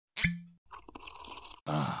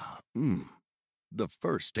The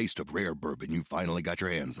first taste of rare bourbon you finally got your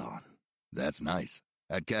hands on. That's nice.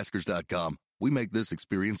 At Caskers.com, we make this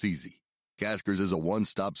experience easy. Caskers is a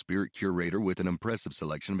one-stop spirit curator with an impressive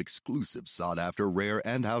selection of exclusive, sought-after, rare,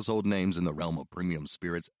 and household names in the realm of premium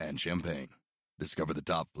spirits and champagne. Discover the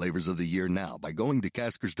top flavors of the year now by going to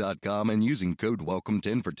Caskers.com and using code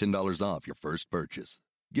WELCOME10 for $10 off your first purchase.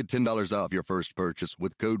 Get $10 off your first purchase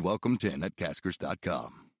with code WELCOME10 at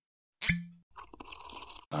Caskers.com.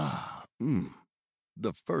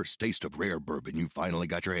 The first taste of rare bourbon you finally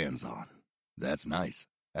got your hands on. That's nice.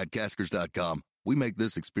 At Caskers.com, we make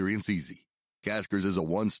this experience easy. Caskers is a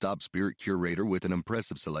one-stop spirit curator with an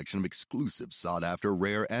impressive selection of exclusive, sought-after,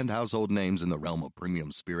 rare, and household names in the realm of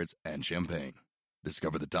premium spirits and champagne.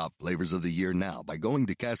 Discover the top flavors of the year now by going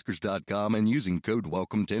to Caskers.com and using code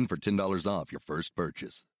WELCOME10 for $10 off your first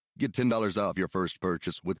purchase. Get $10 off your first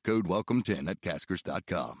purchase with code WELCOME10 at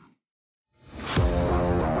Caskers.com.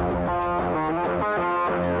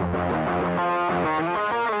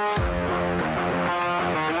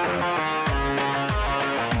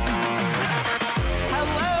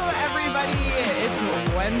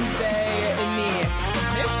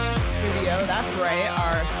 That's right.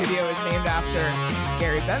 Our studio is named after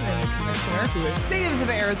Gary Bettman, the commissioner, who has saved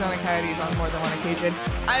the Arizona Coyotes on more than one occasion.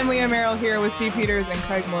 I'm Leah Merrill here with Steve Peters and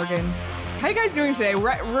Craig Morgan. How are you guys doing today?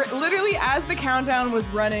 Literally, as the countdown was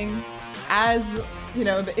running, as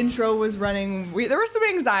the intro was running, there was some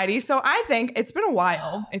anxiety. So I think it's been a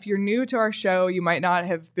while. If you're new to our show, you might not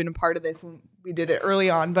have been a part of this when we did it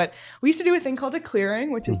early on. But we used to do a thing called a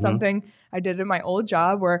clearing, which is something I did in my old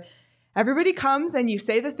job where everybody comes and you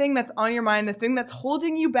say the thing that's on your mind, the thing that's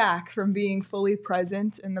holding you back from being fully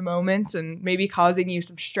present in the moment and maybe causing you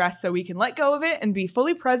some stress so we can let go of it and be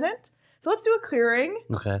fully present. So let's do a clearing.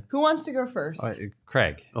 Okay. Who wants to go first?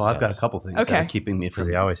 Craig. Well, I've got a couple things that are keeping me from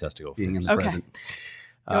he always has to go being in the present.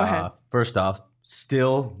 Go ahead. First off,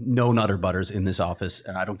 still no Nutter Butters in this office,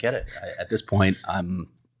 and I don't get it. At this point, I'm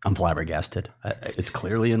flabbergasted. It's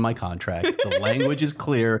clearly in my contract. The language is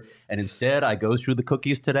clear. And instead, I go through the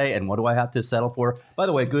cookies today. And what do I have to settle for? By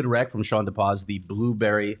the way, good rec from Sean DePaz, the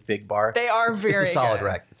blueberry fig bar. They are very good. It's a solid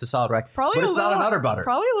rec. It's a solid rec. Probably but it's not a Nutter Butter.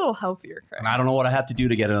 Probably a little healthier, Craig. And I don't know what I have to do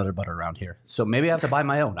to get a Nutter Butter around here. So maybe I have to buy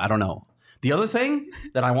my own. I don't know. The other thing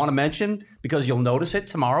that I want to mention, because you'll notice it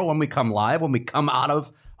tomorrow when we come live, when we come out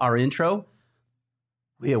of our intro,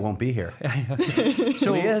 Leah won't be here.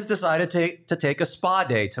 So Leah has decided to take a spa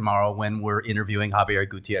day tomorrow when we're interviewing Javier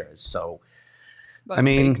Gutierrez. So, that's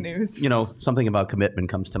fake news. Something about commitment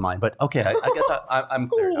comes to mind. But okay, I guess I'm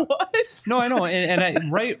clear now. What? No, I know.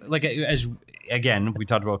 Again, we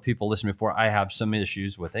talked about people listening before. I have some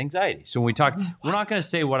issues with anxiety. So when we talk, we're not going to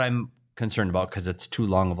say what I'm concerned about because it's too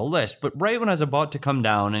long of a list. But right when I was about to come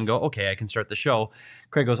down and go, okay, I can start the show,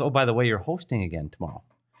 Craig goes, oh, by the way, you're hosting again tomorrow.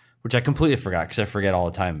 Which I completely forgot because I forget all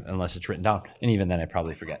the time unless it's written down. And even then I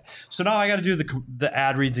probably forget. So now I got to do the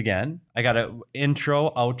ad reads again. I got to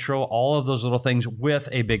intro, outro, all of those little things with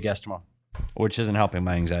a big guest tomorrow, which isn't helping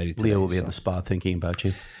my anxiety today. Leah will be at the spa thinking about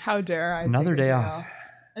you. How dare I? Another day off.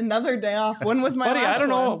 Another day off. When was my buddy, last I don't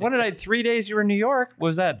know. one? When did I, 3 days you were in New York? What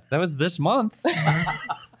was that? That was this month.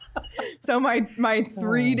 So my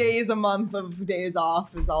 3 days a month of days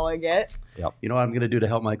off is all I get. Yep. You know what I'm going to do to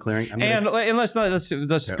help my clearing? Let's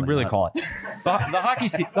really call it. The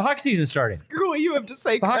hockey season starting. Screw what you have to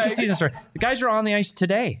say, The Craig. hockey season starting. The guys are on the ice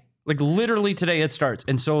today. Like literally today it starts.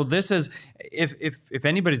 And so this is, if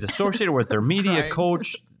anybody's associated with their media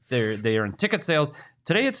coach, they are in ticket sales,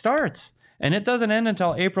 today it starts. And it doesn't end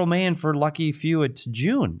until April, May, and for lucky few, it's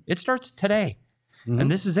June. It starts today. Mm-hmm.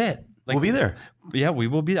 And this is it. We'll be there. Yeah, we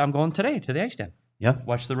will be. I'm going today to the ice den. Yeah.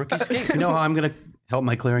 Watch the rookies skate. You know how I'm going to help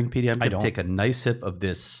my clearing, PD? I'm going to take a nice sip of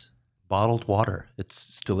this bottled water.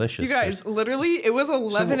 It's delicious. You guys, literally, it was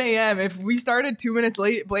 11 a.m. If we started 2 minutes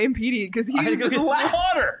late, blame PD because he just left.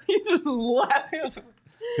 Water. He just left.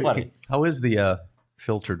 Okay. How is the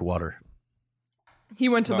filtered water? He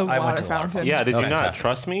went to the water fountain. Yeah, did you not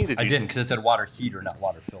trust me? I didn't because it said water heater, not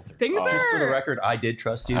water filter. Things are... Just for the record, I did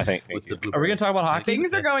trust you. Are we going to talk about hockey?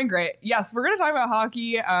 Things are going great. Yes, we're going to talk about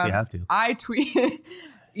hockey. We have to. I tweeted...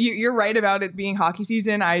 You're right about it being hockey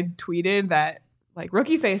season. I tweeted that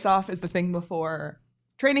rookie faceoff is the thing before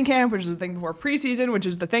training camp, which is the thing before preseason, which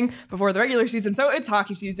is the thing before the regular season. So it's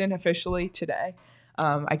hockey season officially today.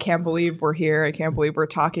 I can't believe we're here. I can't believe we're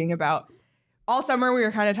talking about... All summer we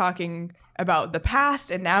were kind of talking about the past,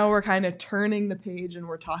 and now we're kind of turning the page and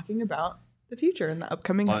we're talking about the future and the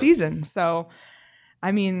upcoming season. So,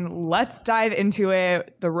 I mean, let's dive into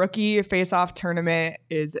it. The rookie face-off tournament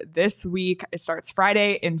is this week. It starts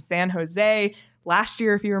Friday in San Jose. Last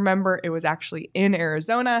year, if you remember, it was actually in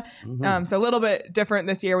Arizona. So a little bit different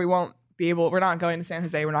this year. We're not going to San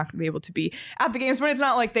Jose. We're not going to be able to be at the games, but it's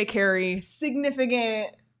not like they carry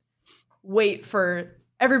significant weight for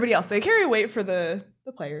everybody else. They carry weight for the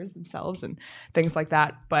players themselves and things like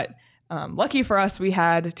that. But lucky for us, we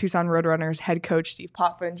had Tucson Roadrunners head coach Steve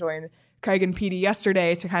Potvin join Craig and Petey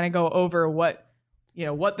yesterday to kind of go over what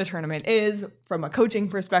the tournament is from a coaching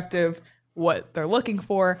perspective, what they're looking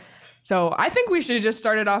for. So I think we should just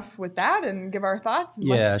start it off with that and give our thoughts.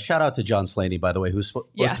 Yeah, shout out to John Slaney, by the way, who's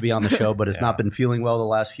supposed to be on the show, but has not been feeling well the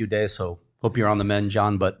last few days. So hope you're on the mend,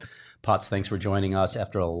 John. But Potts, thanks for joining us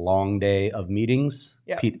after a long day of meetings.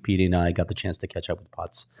 Yep. Petey and I got the chance to catch up with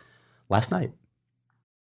Potts last night.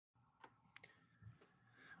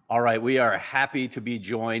 All right, we are happy to be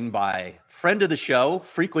joined by friend of the show,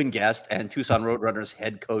 frequent guest, and Tucson Roadrunners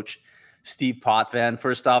head coach, Steve Potvin.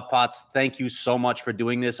 First off, Potts, thank you so much for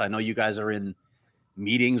doing this. I know you guys are in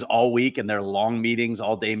meetings all week, and they're long meetings,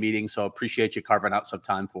 all-day meetings, so appreciate you carving out some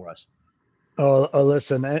time for us. Oh,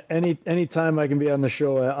 listen, any time I can be on the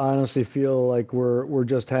show, I honestly feel like we're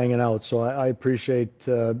just hanging out. So I appreciate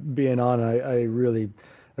being on. I really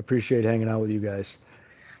appreciate hanging out with you guys.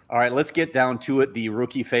 All right, let's get down to it. The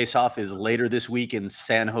rookie Faceoff is later this week in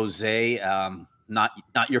San Jose.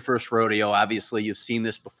 Not your first rodeo, obviously. You've seen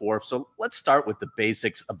this before. So let's start with the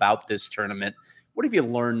basics about this tournament. What have you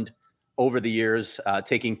learned over the years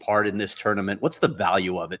taking part in this tournament? What's the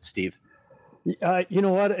value of it, Steve? You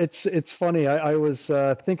know what? It's funny. I was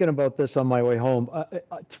thinking about this on my way home.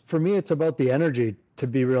 For me, it's about the energy, to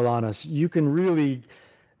be real honest. You can really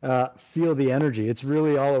feel the energy. It's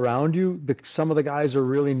really all around you. Some of the guys are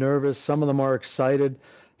really nervous. Some of them are excited.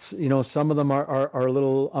 Some of them are a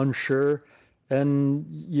little unsure. And,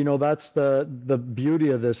 that's the beauty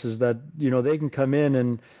of this is that, they can come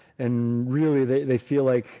in and really they feel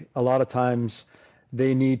like a lot of times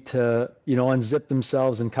they need to, unzip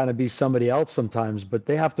themselves and kind of be somebody else sometimes. But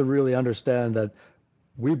they have to really understand that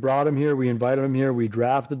we brought them here. We invited them here. We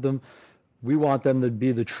drafted them. We want them to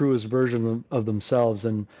be the truest version of themselves.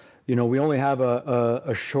 And, we only have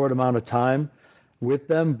a short amount of time with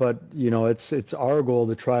them, but, it's our goal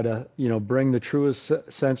to try to, bring the truest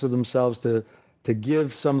sense of themselves to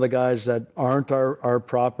give some of the guys that aren't our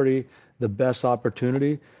property the best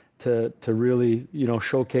opportunity to really,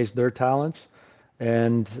 showcase their talents.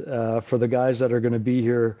 And for the guys that are going to be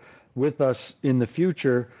here with us in the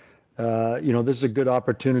future, this is a good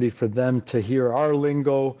opportunity for them to hear our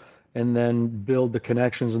lingo and then build the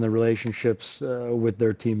connections and the relationships with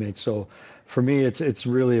their teammates. So for me, it's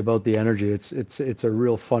really about the energy. It's a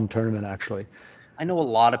real fun tournament, actually. I know a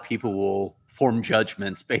lot of people will form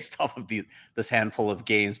judgments based off of this handful of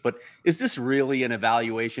games, but is this really an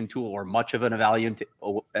evaluation tool or much of an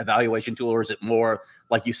evaluation tool, or is it more,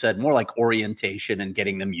 like you said, more like orientation and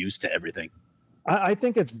getting them used to everything? I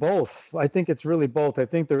think it's both. I think it's really both. I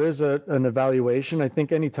think there is an evaluation. I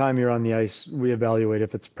think anytime you're on the ice, we evaluate.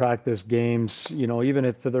 If it's practice, games, even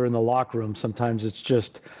if they're in the locker room, sometimes it's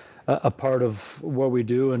just a part of what we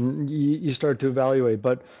do, and you start to evaluate.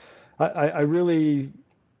 But I really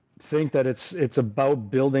think that it's about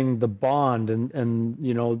building the bond, and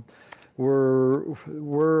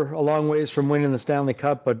we're a long ways from winning the Stanley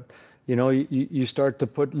Cup, but you start to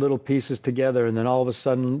put little pieces together, and then all of a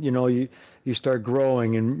sudden, you start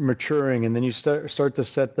growing and maturing, and then you start to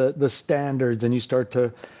set the standards, and you start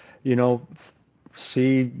to,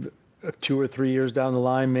 see 2 or 3 years down the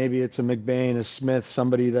line, maybe it's a McBain, a Smith,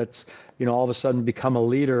 somebody that's, all of a sudden become a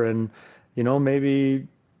leader, and, maybe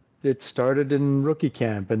it started in rookie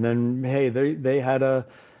camp, and then, hey, they had a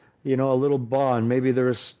little bond. Maybe there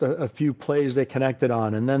was a few plays they connected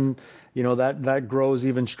on, and then, that grows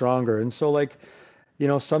even stronger. And so,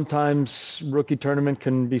 sometimes rookie tournament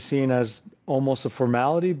can be seen as almost a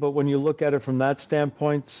formality, but when you look at it from that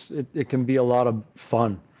standpoint, it can be a lot of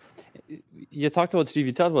fun. You talked about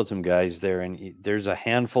some guys there, and there's a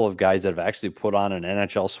handful of guys that have actually put on an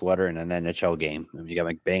NHL sweater in an NHL game. I mean, you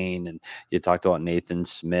got McBain, and you talked about Nathan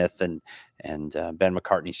Smith and Ben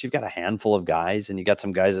McCartney. So you've got a handful of guys, and you got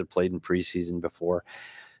some guys that played in preseason before.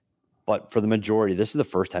 But for the majority, this is the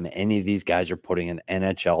first time any of these guys are putting an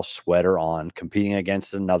NHL sweater on, competing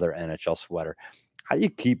against another NHL sweater. How do you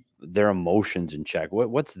keep their emotions in check?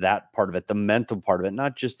 What's that part of it, the mental part of it,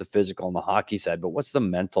 not just the physical and the hockey side, but what's the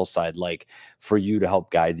mental side like for you to help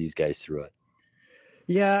guide these guys through it?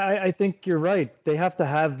 Yeah, I think you're right. They have to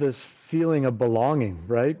have this feeling of belonging,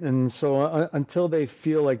 right? And so until they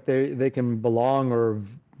feel like they can belong, or,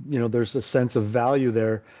 there's a sense of value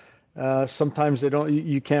there, sometimes they don't.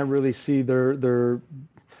 You can't really see their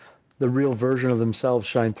the real version of themselves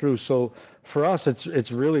shine through. So for us,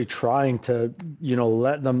 it's really trying to,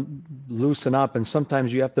 let them loosen up. And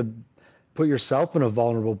sometimes you have to put yourself in a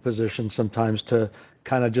vulnerable position sometimes to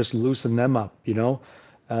kind of just loosen them up,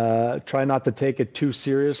 try not to take it too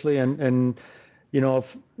seriously. And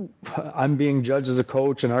if I'm being judged as a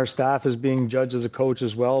coach and our staff is being judged as a coach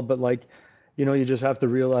as well, but like, you just have to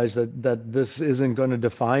realize that this isn't going to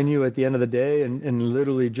define you at the end of the day, and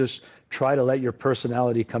literally just try to let your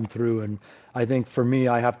personality come through. And I think for me,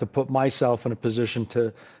 I have to put myself in a position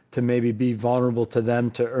to maybe be vulnerable to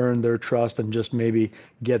them, to earn their trust, and just maybe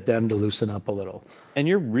get them to loosen up a little. And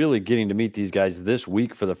you're really getting to meet these guys this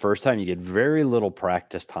week for the first time. You get very little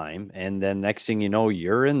practice time. And then next thing you know,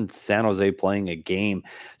 you're in San Jose playing a game.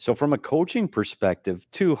 So from a coaching perspective,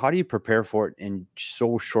 too, how do you prepare for it in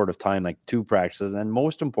so short of time, like 2 practices? And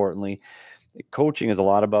most importantly, coaching is a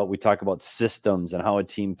lot about, we talk about systems and how a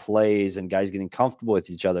team plays and guys getting comfortable with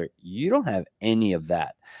each other. You don't have any of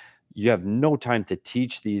that. You have no time to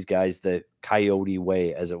teach these guys the Coyote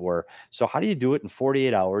way, as it were. So how do you do it in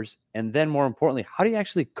 48 hours? And then more importantly, how do you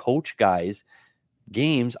actually coach guys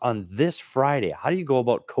games on this Friday? How do you go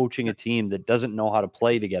about coaching a team that doesn't know how to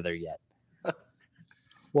play together yet?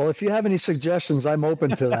 Well, if you have any suggestions, I'm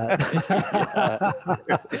open to that.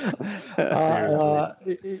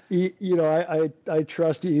 I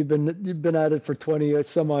trust you. You've been at it for 20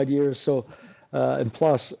 some odd years, so and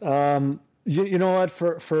plus. You know what?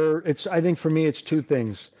 I think for me, it's 2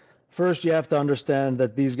 things. First, you have to understand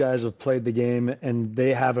that these guys have played the game and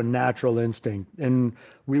they have a natural instinct, and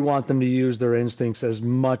we want them to use their instincts as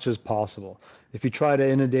much as possible. If you try to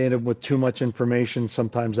inundate them with too much information,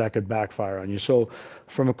 sometimes that could backfire on you. So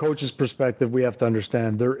from a coach's perspective, we have to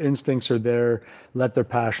understand their instincts are there, let their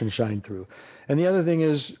passion shine through. And the other thing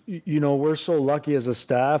is, we're so lucky as a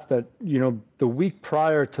staff that, the week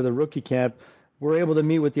prior to the rookie camp, we're able to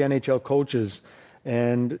meet with the NHL coaches.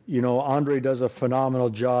 And, Andre does a phenomenal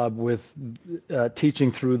job with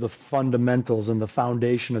teaching through the fundamentals and the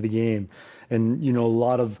foundation of the game. And, a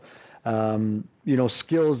lot of,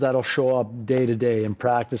 skills that'll show up day to day in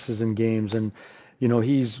practices and games. And,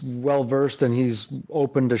 he's well versed and he's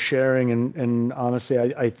open to sharing. And honestly,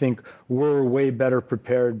 I think we're way better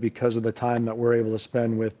prepared because of the time that we're able to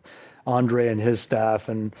spend with Andre and his staff.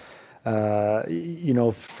 And,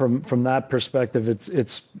 from that perspective,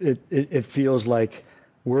 it feels like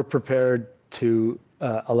we're prepared to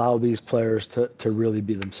allow these players to really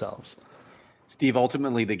be themselves. Steve,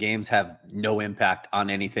 ultimately the games have no impact on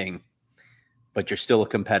anything, but you're still a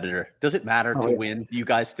competitor. Does it matter to win? Do you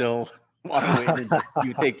guys still want to win? And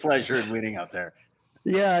you take pleasure in winning out there?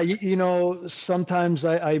 Yeah, sometimes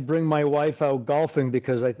I bring my wife out golfing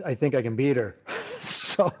because I think I can beat her.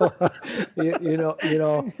 So, nice.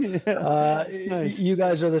 You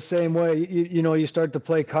guys are the same way. You start to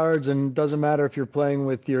play cards, and it doesn't matter if you're playing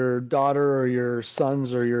with your daughter or your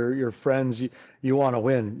sons or your friends. You want to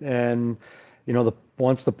win, and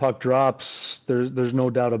once the puck drops, there's no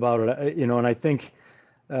doubt about it. And I think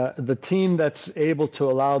the team that's able to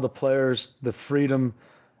allow the players the freedom.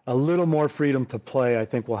 A little more freedom to play, I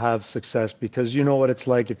think, will have success, because you know what it's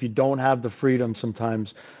like. If you don't have the freedom,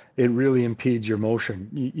 sometimes it really impedes your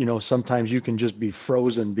motion. Sometimes you can just be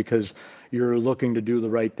frozen because you're looking to do the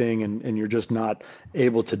right thing and you're just not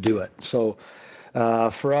able to do it. So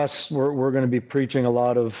for us, we're going to be preaching a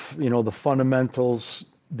lot of, the fundamentals,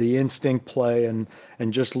 the instinct play, and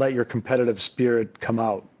just let your competitive spirit come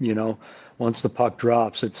out. Once the puck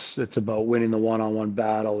drops, it's about winning the one-on-one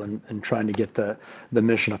battle and trying to get the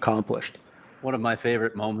mission accomplished. One of my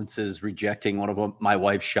favorite moments is rejecting one of my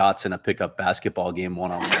wife's shots in a pickup basketball game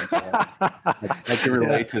one-on-one. So I can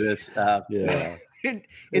relate to this. In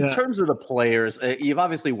terms of the players, you've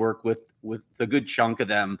obviously worked with a good chunk of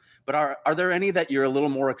them, but are there any that you're a little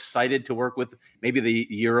more excited to work with? Maybe the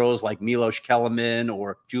Euros, like Milos Kellerman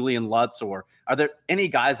or Julian Lutz, or are there any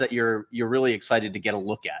guys that you're really excited to get a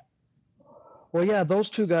look at? Well, yeah, those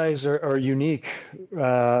 2 guys are unique.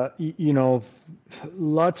 Lutz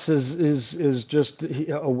is just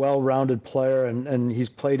a well-rounded player, and he's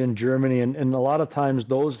played in Germany, and a lot of times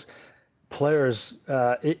those players,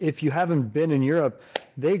 if you haven't been in Europe,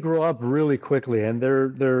 they grow up really quickly, and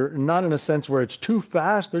they're not in a sense where it's too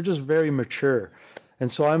fast. They're just very mature. And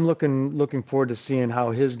so I'm looking forward to seeing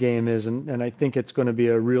how his game is, and I think it's going to be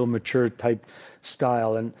a real mature type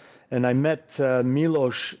style. And I met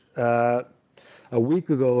Milos a week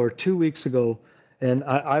ago or 2 weeks ago, and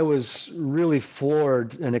I was really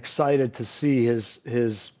floored and excited to see his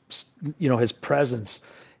presence.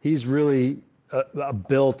 He's really a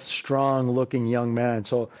built, strong-looking young man.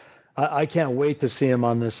 So I can't wait to see him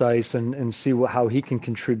on this ice and see how he can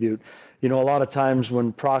contribute. a lot of times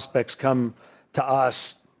when prospects come to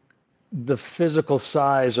us, the physical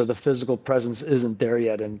size or the physical presence isn't there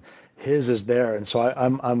yet, and his is there. And so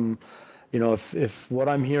I'm if what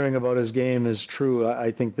I'm hearing about his game is true,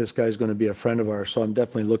 I think this guy's going to be a friend of ours. So I'm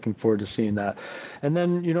definitely looking forward to seeing that. And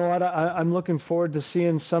then, you know what, I'm looking forward to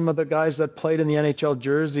seeing some of the guys that played in the NHL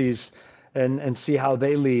jerseys and see how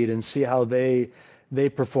they lead and see how they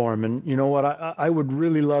perform. And you know what I would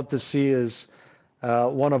really love to see is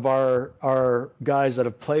one of our guys that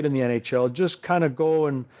have played in the NHL just kind of go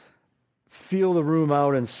and feel the room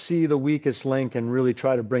out and see the weakest link and really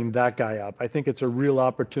try to bring that guy up. I think it's a real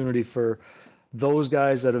opportunity for those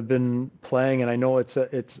guys that have been playing, and I know it's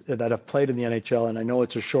that have played in the NHL, and I know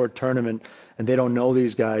it's a short tournament and they don't know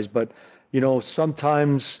these guys, but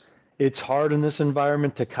sometimes it's hard in this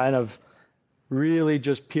environment to kind of really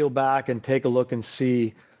just peel back and take a look and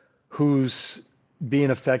see who's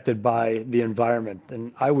being affected by the environment.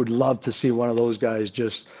 And I would love to see one of those guys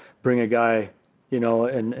just bring a guy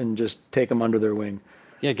and just take them under their wing.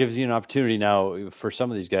 Yeah, it gives you an opportunity now for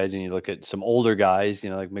some of these guys, and you look at some older guys,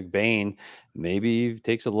 like McBain, maybe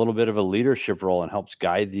takes a little bit of a leadership role and helps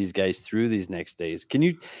guide these guys through these next days. Can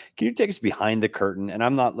you take us behind the curtain? And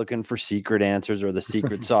I'm not looking for secret answers or the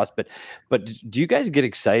secret sauce, but do you guys get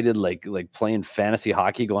excited like playing fantasy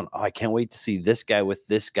hockey, going, oh, I can't wait to see this guy with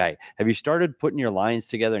this guy? Have you started putting your lines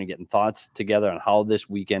together and getting thoughts together on how this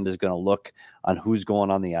weekend is going to look on who's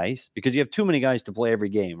going on the ice? Because you have too many guys to play every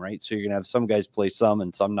game, right? So you're going to have some guys play some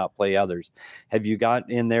and some not play others. Have you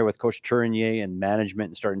got in there with Coach Tournier and management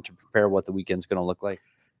and starting to prepare what the weekend's going to look like?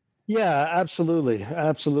 Yeah, absolutely.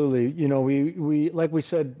 Absolutely. We like we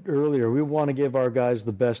said earlier, we want to give our guys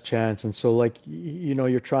the best chance. And so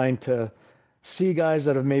you're trying to see guys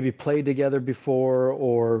that have maybe played together before,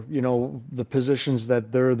 or, the positions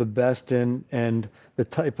that they're the best in and the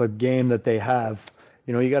type of game that they have.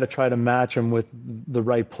 You got to try to match them with the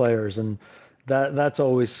right players. And that's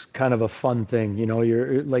always kind of a fun thing.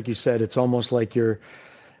 You're, like you said, it's almost like you're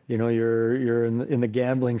in the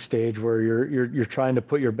gambling stage where you're trying to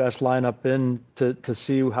put your best lineup in to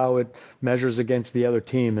see how it measures against the other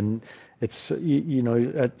team. And it's,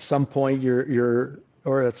 at some point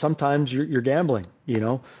sometimes you're gambling,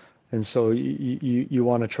 and so you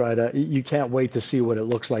want to try to, you can't wait to see what it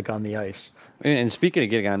looks like on the ice. And speaking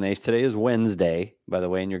of getting on the ice, today is Wednesday, by the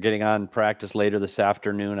way, and you're getting on practice later this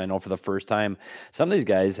afternoon. I know for the first time, some of these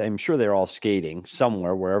guys, I'm sure they're all skating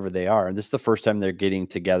somewhere, wherever they are. And this is the first time they're getting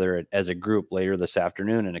together as a group later this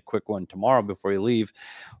afternoon, and a quick one tomorrow before you leave.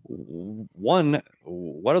 One,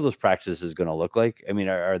 what are those practices going to look like? I mean,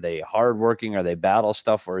 are they hardworking? Are they battle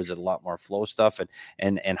stuff, or is it a lot more flow stuff?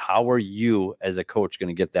 And how are you as a coach going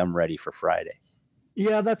to get them ready for Friday?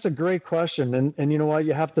 Yeah, that's a great question. And you know what?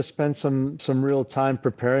 You have to spend some real time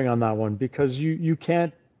preparing on that one, because you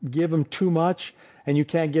can't give them too much and you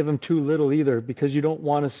can't give them too little either, because you don't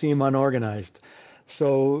want to see them unorganized.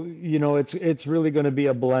 So, it's really going to be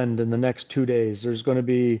a blend in the next 2 days. There's going to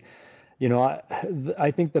be,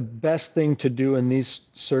 I think the best thing to do in these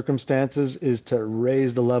circumstances is to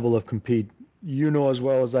raise the level of compete. As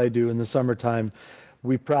well as I do, in the summertime,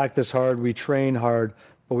 we practice hard, we train hard,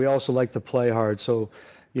 but we also like to play hard. So,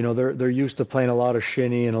 they're used to playing a lot of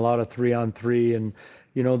shinny and a lot of 3-on-3,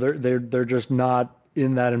 and they're just not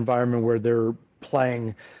in that environment where they're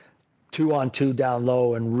playing 2-on-2 down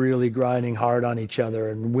low and really grinding hard on each other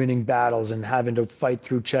and winning battles and having to fight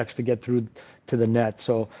through checks to get through to the net.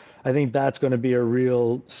 So I think that's going to be a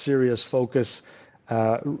real serious focus,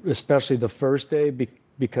 especially the first day,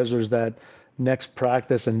 because there's that next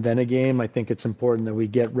practice and then a game. I think it's important that we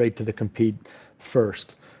get right to the compete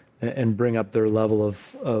first and bring up their level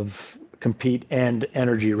of compete and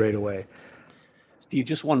energy right away. Steve,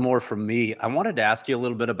 just one more from me. I wanted to ask you a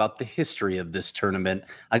little bit about the history of this tournament.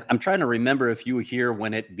 I'm trying to remember if you were here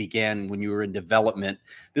when it began, when you were in development.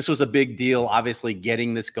 This was a big deal, obviously,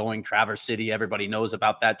 getting this going. Traverse City, everybody knows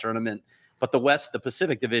about that tournament. But the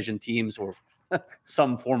Pacific Division teams, or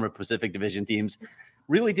some former Pacific Division teams,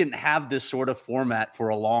 really didn't have this sort of format for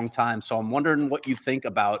a long time. So I'm wondering what you think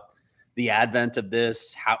about the advent of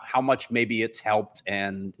this, how much maybe it's helped,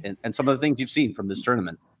 and some of the things you've seen from this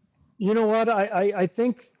tournament. You know what? I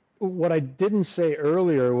think what I didn't say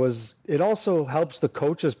earlier was it also helps the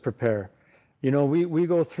coaches prepare. We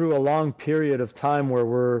go through a long period of time where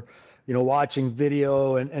we're, watching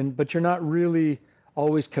video but you're not really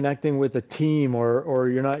always connecting with a team, or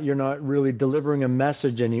you're not really delivering a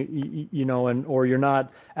message, and or you're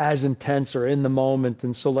not as intense or in the moment.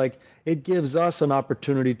 And so it gives us an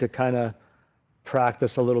opportunity to kind of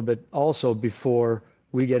practice a little bit also before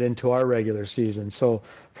we get into our regular season. So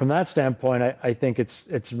from that standpoint, I think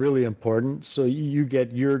it's really important. So you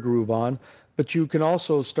get your groove on, but you can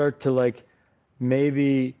also start to like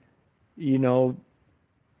maybe, you know,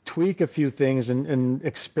 tweak a few things and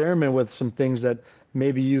experiment with some things that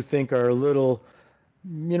maybe you think are a little,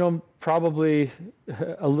 you know, probably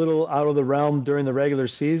a little out of the realm during the regular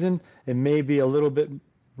season. It may be a little bit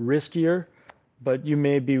riskier, but you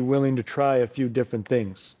may be willing to try a few different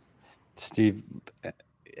things. Steve,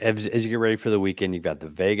 as you get ready for the weekend, you've got the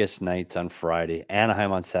Vegas Knights on Friday,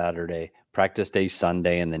 Anaheim on Saturday, practice day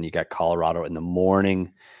Sunday, and then you got Colorado in the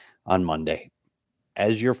morning on Monday.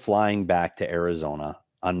 As you're flying back to Arizona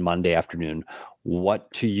on Monday afternoon,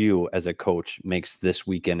 what to you as a coach makes this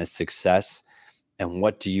weekend a success? And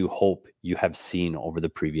what do you hope you have seen over the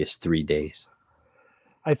previous 3 days?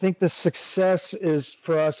 I think the success is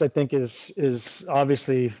for us. I think is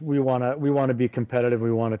obviously we want to be competitive.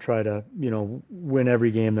 We want to try to, you know, win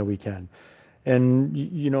every game that we can. And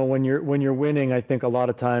you know, when you're winning, I think a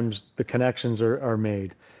lot of times the connections are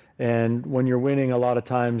made. And when you're winning, a lot of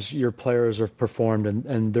times your players have performed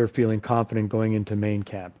and they're feeling confident going into main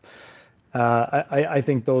camp. I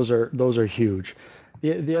think those are huge.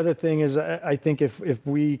 The other thing is I think if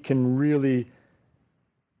we can really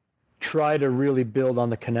try to really build on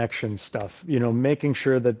the connection stuff, you know, making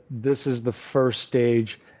sure that this is the first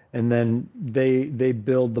stage and then they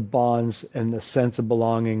build the bonds and the sense of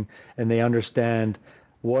belonging and they understand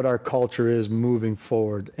what our culture is moving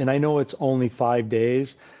forward. And I know it's only 5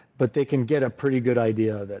 days, but they can get a pretty good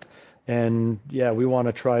idea of it. And yeah, we want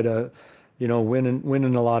to try to, you know, win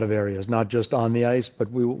in a lot of areas, not just on the ice, but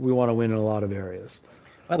we want to win in a lot of areas.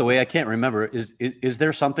 By the way, I can't remember. Is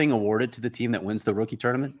there something awarded to the team that wins the rookie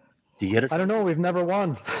tournament? Do you get it? I don't know. We've never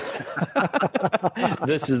won.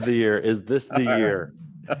 This is the year. Is this the year?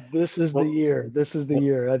 This is the year. This is the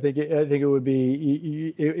year. I think it would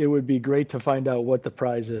be great to find out what the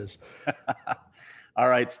prize is. All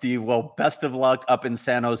right, Steve. Well, best of luck up in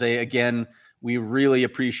San Jose. Again, we really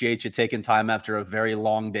appreciate you taking time after a very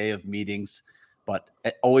long day of meetings, but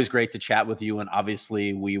always great to chat with you. And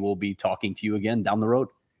obviously we will be talking to you again down the road.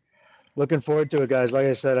 Looking forward to it, guys. Like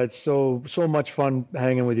I said, it's so much fun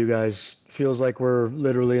hanging with you guys. Feels like we're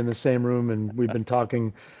literally in the same room and we've been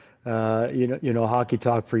talking, you know, hockey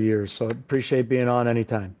talk for years. So appreciate being on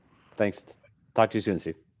anytime. Thanks. Talk to you soon,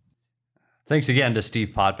 Steve. Thanks again to Steve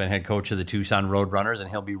Potvin, head coach of the Tucson Roadrunners, and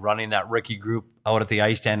he'll be running that rookie group out at the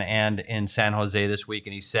Ice Den and in San Jose this week.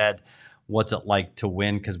 And he said, what's it like to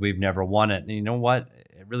win? Because we've never won it. And you know what?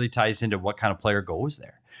 It really ties into what kind of player goes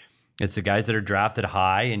there. It's the guys that are drafted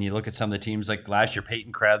high, and you look at some of the teams like last year,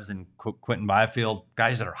 Peyton Krebs and Quentin Byfield,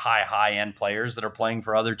 guys that are high-end players that are playing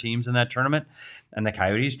for other teams in that tournament. And the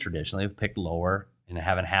Coyotes traditionally have picked lower and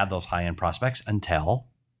haven't had those high-end prospects until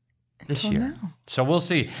this year. Now. So we'll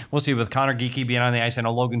see. We'll see with Connor Geekie being on the ice. I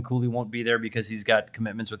know Logan Cooley won't be there because he's got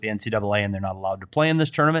commitments with the NCAA and they're not allowed to play in this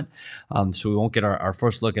tournament. So we won't get our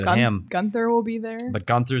first look at him. Gunther will be there. But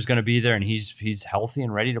Gunther's going to be there and he's healthy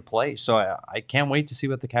and ready to play. So I can't wait to see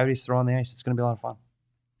what the Coyotes throw on the ice. It's going to be a lot of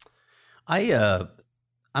fun.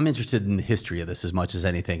 I'm interested in the history of this as much as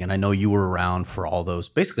anything. And I know you were around for all those.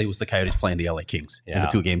 Basically, it was the Coyotes playing the LA Kings in a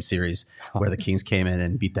 2-game series where the Kings came in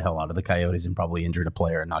and beat the hell out of the Coyotes and probably injured a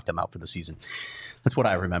player and knocked them out for the season. That's what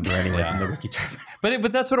I remember anyway from the rookie tournament.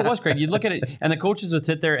 But that's what it was, Craig. You'd look at it, and the coaches would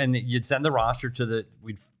sit there and you'd send the roster to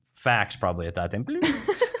we'd fax probably at that time.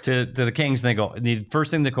 To the Kings, and they go, the first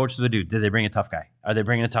thing the coaches would do, did they bring a tough guy? Are they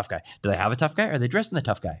bringing a tough guy? Do they have a tough guy? Are they dressing the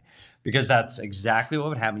tough guy? Because that's exactly what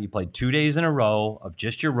would happen. You played 2 days in a row of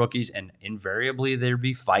just your rookies, and invariably there'd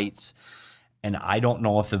be fights. And I don't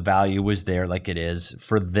know if the value was there like it is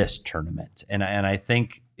for this tournament. And I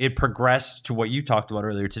think it progressed to what you talked about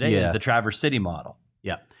earlier today, is the Traverse City model.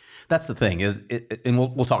 Yeah, that's the thing. And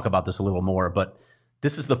we'll talk about this a little more, but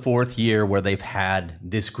this is the 4th year where they've had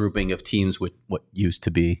this grouping of teams with what used to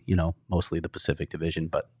be, you know, mostly the Pacific Division,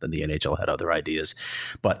 but then the NHL had other ideas.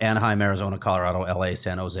 But Anaheim, Arizona, Colorado, LA,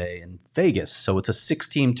 San Jose, and Vegas. So it's a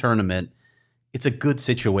 6-team tournament. It's a good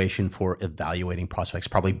situation for evaluating prospects,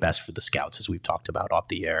 probably best for the scouts, as we've talked about off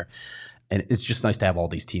the air. And it's just nice to have all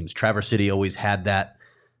these teams. Traverse City always had that.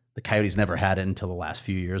 The Coyotes never had it until the last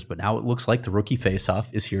few years, but now it looks like the rookie faceoff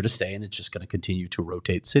is here to stay, and it's just going to continue to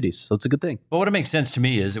rotate cities. So it's a good thing. But what makes sense to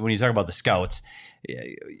me is when you talk about the scouts,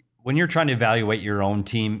 when you're trying to evaluate your own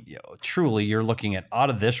team, truly you're looking at, out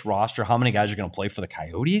of this roster, how many guys are going to play for the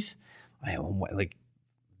Coyotes? Like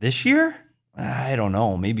this year? I don't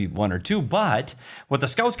know, maybe 1 or 2. But what the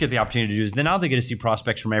scouts get the opportunity to do is now they get to see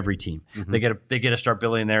prospects from every team. Mm-hmm. They get to start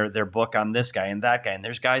building their book on this guy and that guy. And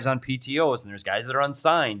there's guys on PTOs and there's guys that are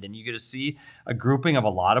unsigned. And you get to see a grouping of a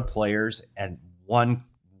lot of players and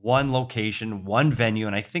one location, one venue.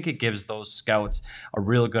 And I think it gives those scouts a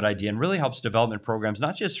real good idea and really helps development programs,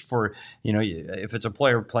 not just for, if it's a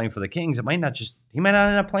player playing for the Kings, he might not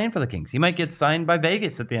end up playing for the Kings. He might get signed by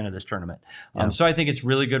Vegas at the end of this tournament. Yeah. So I think it's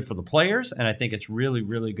really good for the players, and I think it's really,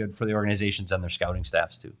 really good for the organizations and their scouting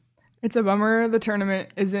staffs too. It's a bummer the tournament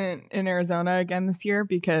isn't in Arizona again this year,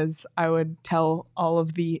 because I would tell all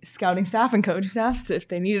of the scouting staff and coaching staffs if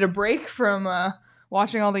they needed a break from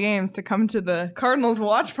watching all the games to come to the Cardinals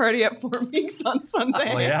watch party at 4 Peaks on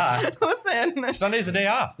Sunday. Oh, yeah. Listen. Sunday's a day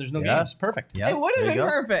off. There's no games. Perfect. Yeah, It would have been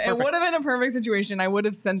perfect. It would have been a perfect situation. I would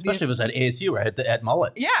have sent Especially if it was at ASU, right? At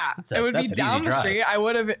Mullet. Yeah, it would be down the street. I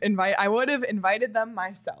would have invited them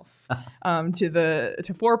myself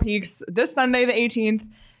to 4 Peaks this Sunday, the 18th.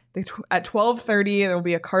 At 12:30, there will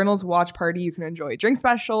be a Cardinals watch party. You can enjoy drink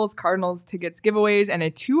specials, Cardinals tickets giveaways, and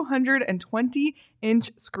a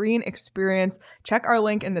 220-inch screen experience. Check our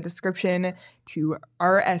link in the description to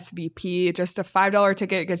RSVP. Just a $5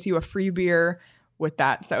 ticket gets you a free beer with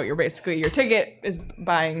that. So your ticket is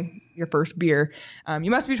buying your first beer.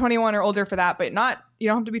 You must be 21 or older for that, but you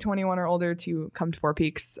don't have to be 21 or older to come to 4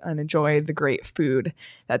 Peaks and enjoy the great food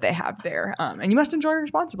that they have there. And you must enjoy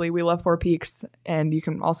responsibly. We love 4 Peaks, and you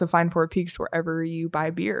can also find 4 Peaks wherever you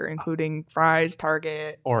buy beer, including Fry's,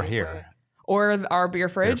 Target, or Safeway, here, or our beer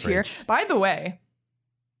fridge here. By the way,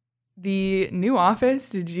 the new office,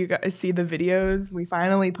 did you guys see the videos? We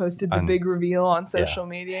finally posted the big reveal on social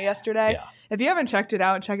media yesterday. Yeah. If you haven't checked it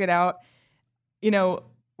out, check it out.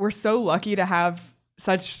 We're so lucky to have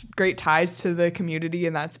such great ties to the community,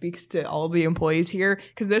 and that speaks to all of the employees here,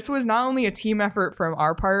 because this was not only a team effort from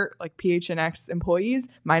our part, like PHNX employees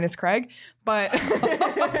minus Craig, but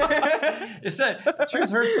it's that truth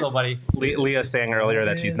hurts though, buddy. Leah saying earlier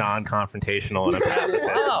that she's non-confrontational and a pacifist.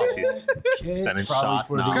 Wow. She's sending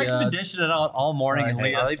shots now. Craig's been dishing it out all morning, and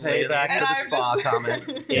Leah's Leah's back to the spa comment.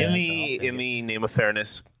 In the name of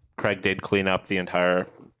fairness, Craig did clean up the entire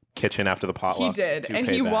kitchen after the potluck. He did, and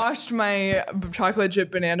he washed my chocolate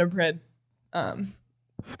chip banana bread pan.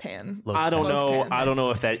 I don't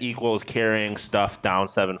know if that equals carrying stuff down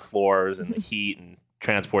 7 floors in the heat and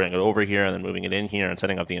transporting it over here and then moving it in here and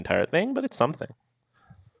setting up the entire thing, but it's something.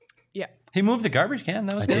 Yeah. He moved the garbage can.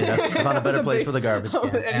 That was good. I found a better place for the garbage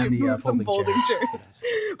can. And he moved some folding chairs.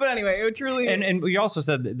 But anyway, it truly... And we also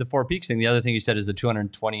said the 4 Peaks thing. The other thing you said is the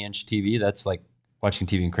 220-inch TV. That's like watching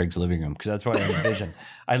TV in Craig's living room, because that's what I envision.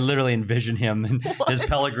 I literally envision him in his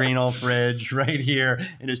Pellegrino fridge right here,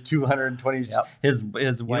 and his 220. Yep. His wife.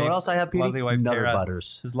 You know what else I have, Petey? Lovely wife Nutter Tara.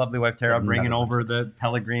 butters. His lovely wife Tara bringing over the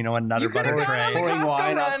Pellegrino and Nutter butter tray. Pouring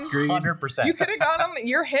wine off screen. 100%. You could have gone on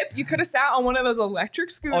your hip. You could have sat on one of those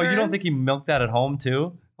electric scooters. Oh, you don't think he milked that at home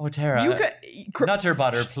too? Oh, Tara. You could. Nutter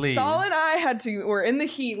butter, please. Saul and I were in the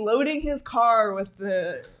heat loading his car with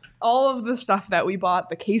all of the stuff that we bought,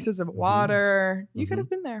 the cases of water. You could have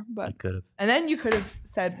been there, but I could have. And then you could have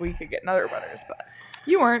said we could get Nutter butters, but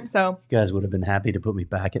you weren't. So You guys would have been happy to put me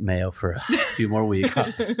back at Mayo for a few more weeks.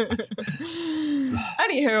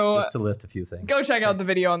 Anywho, just to lift a few things. go check out the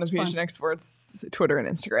video on the PHNX Sports Twitter and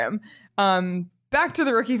Instagram. Back to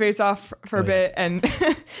the rookie face-off for a bit. And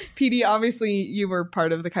PD, obviously you were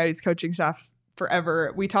part of the Coyotes coaching staff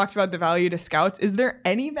forever. We talked about the value to scouts. Is there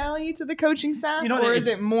any value to the coaching staff, or is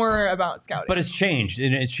it more about scouting? But it's changed,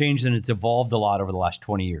 and it's evolved a lot over the last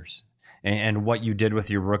 20 years. And what you did with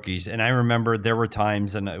your rookies. And I remember there were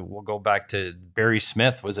times, and we'll go back to Barry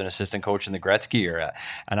Smith was an assistant coach in the Gretzky era.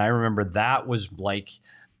 And I remember that was like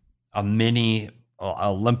a mini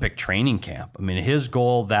Olympic training camp. I mean, his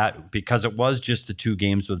goal because it was just the 2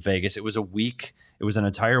 games with Vegas, it was an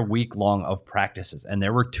entire week long of practices, and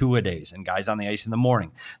there were 2-a-days and guys on the ice in the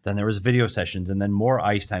morning. Then there was video sessions and then more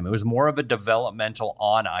ice time. It was more of a developmental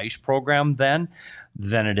on ice program then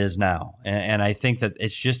than it is now. And I think that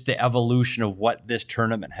it's just the evolution of what this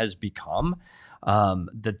tournament has become.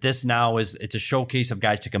 That this now it's a showcase of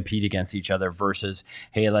guys to compete against each other versus,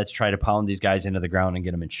 hey, let's try to pound these guys into the ground and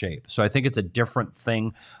get them in shape. So I think it's a different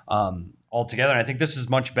thing altogether. And I think this is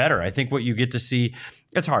much better. I think what you get to see,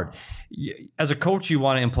 it's hard. As a coach, you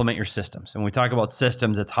want to implement your systems. And when we talk about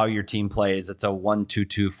systems, it's how your team plays. It's a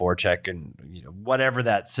 1-2-2 forecheck, and whatever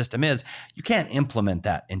that system is, you can't implement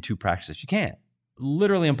that in 2 practices. You can't.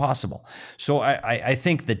 Literally impossible. So I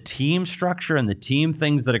think the team structure and the team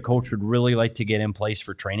things that a coach would really like to get in place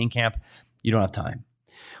for training camp, you don't have time.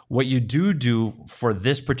 What you do for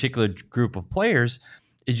this particular group of players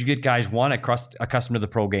is you get guys, accustomed to the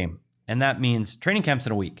pro game. And that means training camp's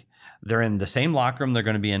in a week. They're in the same locker room they're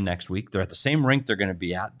going to be in next week. They're at the same rink they're going to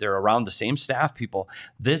be at. They're around the same staff people.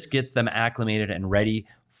 This gets them acclimated and ready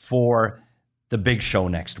for the big show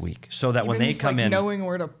next week, so that when they come in, knowing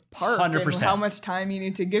where to park, 100%, and how much time you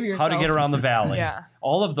need to give yourself, how to get around the valley, yeah,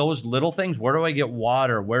 all of those little things. Where do I get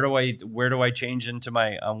water? Where do I change into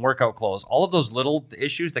my workout clothes? All of those little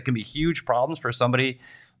issues that can be huge problems for somebody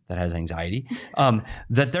that has anxiety,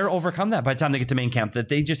 that they're overcome that by the time they get to main camp, that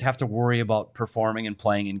they just have to worry about performing and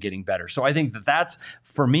playing and getting better. So I think that's,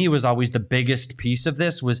 for me, was always the biggest piece of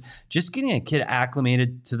this, was just getting a kid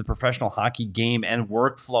acclimated to the professional hockey game and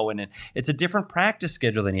workflow. And it's a different practice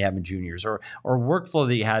schedule than you have in juniors, or workflow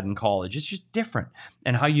that you had in college. It's just different.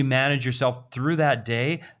 And how you manage yourself through that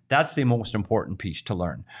day, that's the most important piece to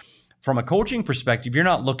learn. From a coaching perspective, you're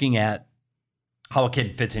not looking at how a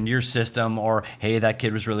kid fits into your system, or, hey, that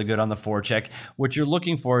kid was really good on the forecheck. What you're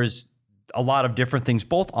looking for is a lot of different things,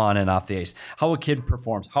 both on and off the ice. How a kid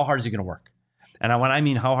performs. How hard is he going to work? And when I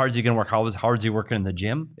mean how hard is he going to work, how hard is he working in the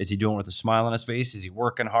gym? Is he doing it with a smile on his face? Is he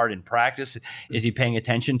working hard in practice? Is he paying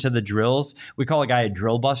attention to the drills? We call a guy a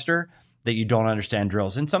drill buster, that you don't understand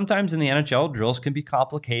drills. And sometimes in the NHL, drills can be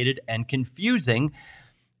complicated and confusing.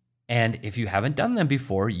 And if you haven't done them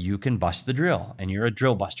before, you can bust the drill, and you're a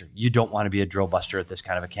drill buster. You don't want to be a drill buster at this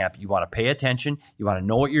kind of a camp. You want to pay attention. You want to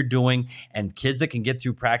know what you're doing. And kids that can get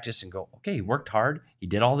through practice and go, okay, he worked hard. He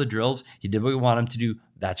did all the drills. He did what we want him to do.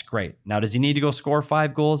 That's great. Now, does he need to go score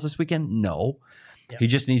 5 goals this weekend? No. Yeah. He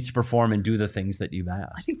just needs to perform and do the things that you've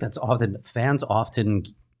asked. I think that's often, fans often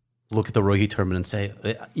look at the rookie tournament and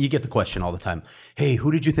say, you get the question all the time, hey,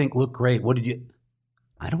 who did you think looked great? What did you,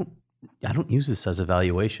 I don't use this as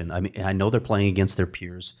evaluation. I mean, I know they're playing against their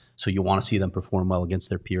peers, so you want to see them perform well against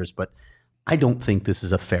their peers, but I don't think this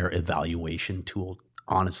is a fair evaluation tool.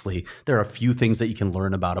 Honestly, there are a few things that you can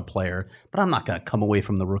learn about a player, but I'm not going to come away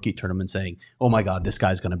from the rookie tournament saying, oh my God, this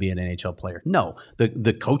guy's going to be an NHL player. No,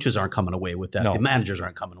 the coaches aren't coming away with that. No. The managers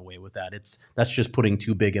aren't coming away with that. That's just putting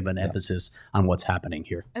too big of an emphasis on what's happening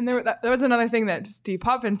here. And there was another thing that Steve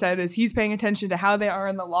Potvin said, is he's paying attention to how they are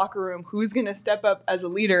in the locker room, who's going to step up as a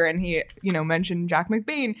leader. And he, mentioned Jack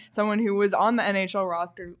McBain, someone who was on the NHL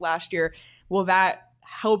roster last year. Will that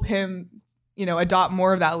help him adopt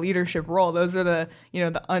more of that leadership role? Those are the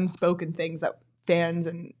unspoken things that fans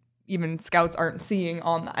and even scouts aren't seeing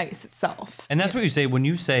on the ice itself. And that's what you say when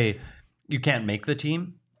you say you can't make the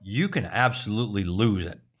team. You can absolutely lose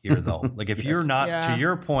it here, though. Like if you're not, to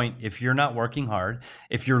your point, if you're not working hard,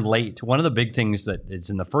 if you're late, one of the big things that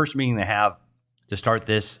is in the first meeting they have to start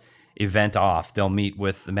this event off, they'll meet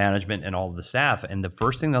with the management and all of the staff. And the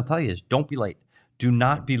first thing they'll tell you is don't be late. Do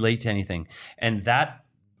not be late to anything. And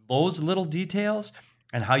those little details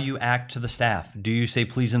and how you act to the staff. Do you say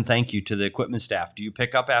please and thank you to the equipment staff? Do you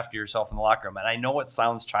pick up after yourself in the locker room? And I know it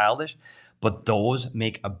sounds childish, but those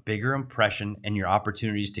make a bigger impression in your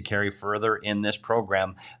opportunities to carry further in this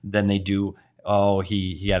program than they do,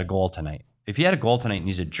 he had a goal tonight. If he had a goal tonight and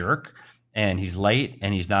he's a jerk and he's late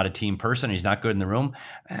and he's not a team person, he's not good in the room,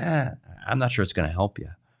 I'm not sure it's going to help you.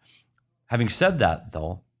 Having said that,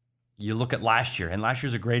 though, you look at last year, and last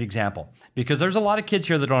year's a great example because there's a lot of kids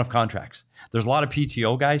here that don't have contracts. There's a lot of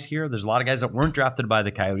PTO guys here. There's a lot of guys that weren't drafted by the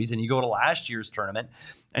Coyotes. And you go to last year's tournament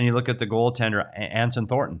and you look at the goaltender, Anson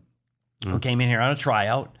Thornton, who came in here on a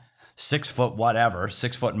tryout, 6 foot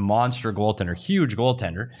monster goaltender, huge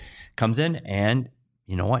goaltender, comes in and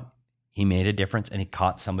you know what? He made a difference and he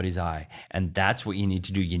caught somebody's eye. And that's what you need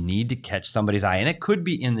to do. You need to catch somebody's eye. And it could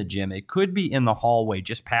be in the gym. It could be in the hallway,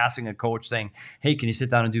 just passing a coach saying, hey, can you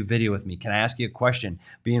sit down and do video with me? Can I ask you a question?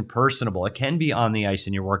 Being personable. It can be on the ice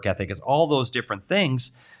in your work ethic. It's all those different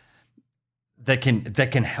things that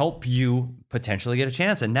can help you potentially get a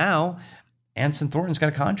chance. And now Anson Thornton's got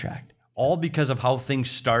a contract, all because of how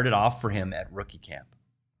things started off for him at rookie camp.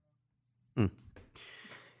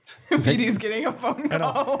 Petey's getting a phone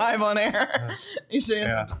call live on air. I'm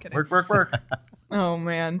just kidding. Work. Oh,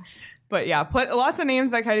 man. But yeah, lots of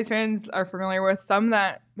names that Coyotes fans are familiar with. Some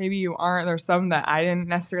that maybe you aren't. There's some that I didn't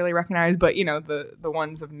necessarily recognize. But, the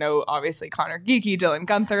ones of note, obviously, Connor Geekie, Dylan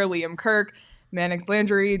Guenther, Liam Kirk, Mannix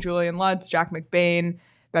Landry, Julian Lutz, Jack McBain,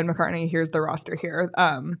 Ben McCartney. Here's the roster here.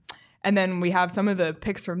 And then we have some of the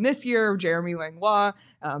picks from this year: Jeremy Langlois,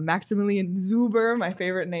 Maximilian Zuber, my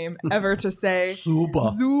favorite name ever to say.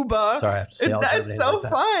 Zuba. Sorry, I have to say all It's so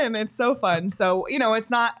like fun. It's so fun. So, it's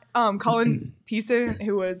not Colin Thiessen,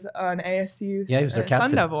 who was an ASU he was their captain.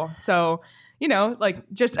 Sun Devil. So,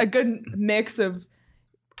 just a good mix of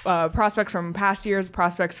prospects from past years,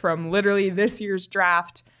 prospects from literally this year's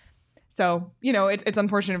draft. So, it's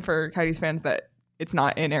unfortunate for Coyotes fans that it's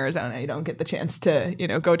not in Arizona. You don't get the chance to,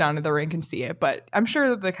 go down to the rink and see it. But I'm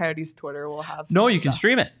sure that the Coyotes Twitter will have. No, you can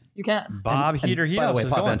stream it. You can. Bob Heater. By the way,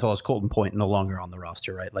 Pop Van told us Colton Point no longer on the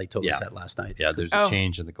roster, right? Like told us that last night. Yeah, there's a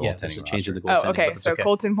change in the goaltending. There's a change in the goaltending. Okay. So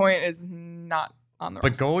Colton Point is not on the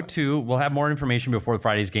But roster. we'll have more information before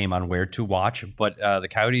Friday's game on where to watch. But the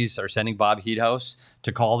Coyotes are sending Bob Heathouse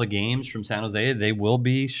to call the games from San Jose. They will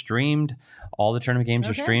be streamed. All the tournament games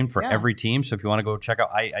are streamed for every team. So if you want to go check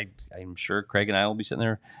out, I'm sure Craig and I will be sitting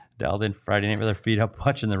there dialed in Friday night with our feet up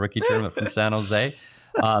watching the rookie tournament from San Jose.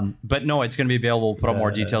 But no, it's going to be available. We'll put out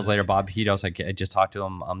more details later. Bob Heathouse, I just talked to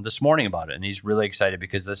him this morning about it, and he's really excited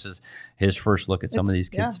because this is his first look at some of these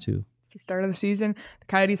kids too. The start of the season. The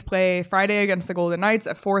Coyotes play Friday against the Golden Knights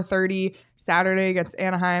at 4:30, Saturday against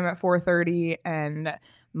Anaheim at 4:30, and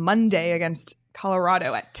Monday against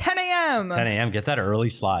Colorado at 10 a.m. 10 a.m. Get that early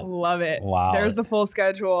slot. Love it. Wow. There's the full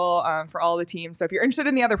schedule for all the teams. So if you're interested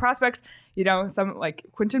in the other prospects, some like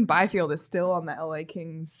Quinton Byfield is still on the LA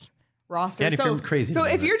Kings roster. Yeah, it feels crazy. So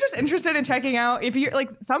if you're just interested in checking out, if you're like,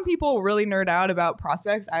 some people really nerd out about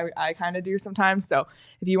prospects. I kind of do sometimes. So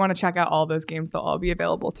if you want to check out all those games, they'll all be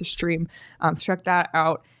available to stream. So check that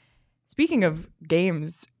out. Speaking of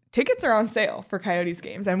games, tickets are on sale for Coyotes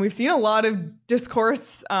games. And we've seen a lot of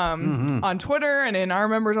discourse on Twitter and in our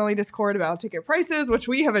members only Discord about ticket prices, which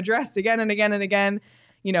we have addressed again and again and again.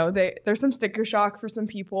 There's some sticker shock for some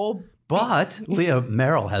people. But Leah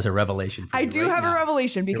Merrill has a revelation for you. I do have a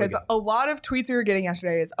revelation because a lot of tweets we were getting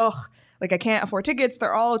yesterday is, I can't afford tickets.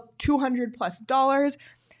 They're all $200+.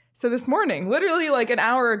 So this morning, literally like an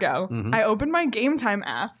hour ago, I opened my Game Time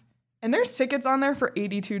app and there's tickets on there for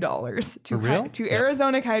 $82 to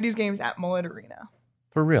Arizona Coyotes games at Mullet Arena.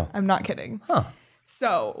 For real? I'm not kidding. Huh.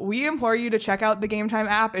 So we implore you to check out the Game Time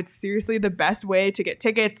app. It's seriously the best way to get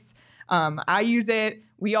tickets. I use it.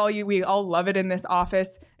 We all love it in this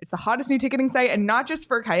office. It's the hottest new ticketing site, and not just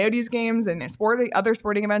for Coyotes games and other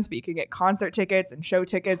sporting events, but you can get concert tickets and show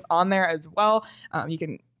tickets on there as well.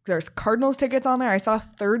 There's Cardinals tickets on there. I saw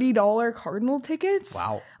 $30 Cardinal tickets.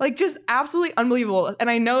 Wow. Like, just absolutely unbelievable. And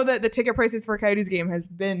I know that the ticket prices for Coyotes game has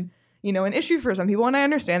been, an issue for some people, and I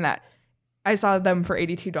understand that. I saw them for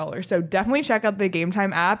 $82. So definitely check out the Game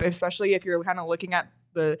Time app, especially if you're kind of looking at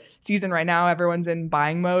the season right now. Everyone's in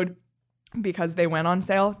buying mode because they went on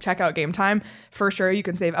sale. Check out Game Time. For sure, you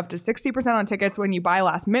can save up to 60% on tickets when you buy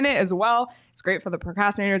last minute as well. It's great for the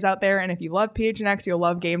procrastinators out there. And if you love PHNX, you'll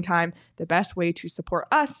love Game Time. The best way to support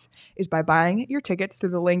us is by buying your tickets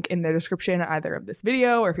through the link in the description, either of this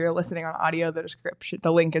video, or if you're listening on audio,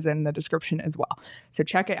 the link is in the description as well. So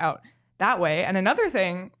check it out that way. And another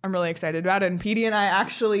thing I'm really excited about, and PD and I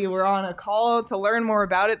actually were on a call to learn more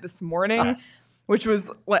about it this morning, which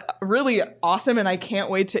was really awesome. And I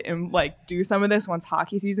can't wait to do some of this once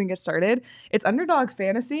hockey season gets started. It's Underdog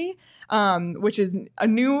Fantasy, which is a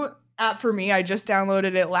new app for me. I just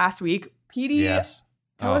downloaded it last week. PD,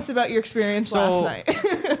 tell us about your experience last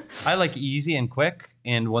night. I like easy and quick.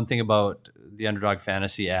 And one thing about the Underdog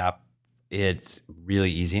Fantasy app, it's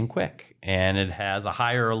really easy and quick. And it has a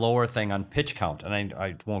higher or lower thing on pitch count. And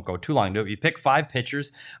I won't go too long into it. You pick 5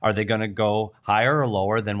 pitchers. Are they going to go higher or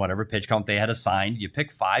lower than whatever pitch count they had assigned? You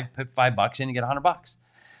pick 5, put $5 in, you get $100.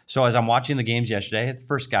 So as I'm watching the games yesterday, the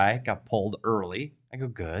first guy got pulled early. I go,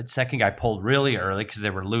 good. Second guy pulled really early because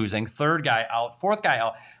they were losing. Third guy out. Fourth guy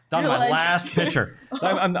out. Done my last pitcher.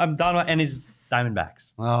 I'm done. And he's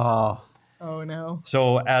Diamondbacks. Oh, no.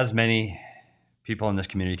 So as many people in this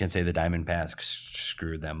community can say the Diamondbacks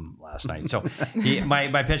screwed them last night. So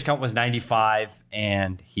my pitch count was 95,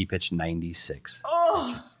 and he pitched 96.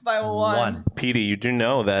 By one. PD, you do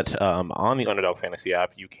know that on the Underdog Fantasy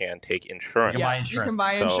app, you can take insurance. You can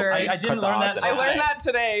buy insurance. I didn't learn that. I learned that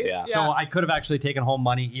today. Yeah. So I could have actually taken home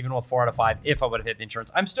money even with 4 out of 5 if I would have hit the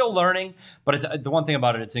insurance. I'm still learning, but it's the one thing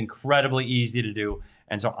about it, it's incredibly easy to do.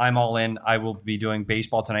 And so I'm all in. I will be doing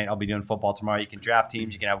baseball tonight. I'll be doing football tomorrow. You can draft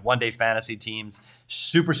teams. You can have one-day fantasy teams.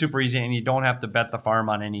 Super, super easy. And you don't have to bet the farm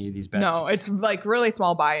on any of these bets. No, it's like really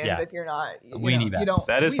small buy-ins if you're not. Weenie bets.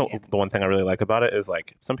 That is the one thing I really like about it is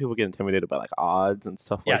like some people get intimidated by like odds and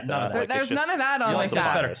stuff like none that. Of that. There's none of that on like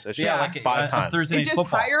that. Better. It's just like 5 times. Thursday it's just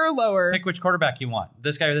football. higher or lower. Pick which quarterback you want.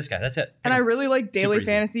 This guy or this guy. That's it. And I really like daily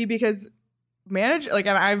fantasy because and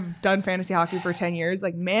I've done fantasy hockey for 10 years.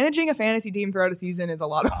 Like, managing a fantasy team throughout a season is a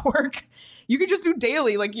lot of work. You could just do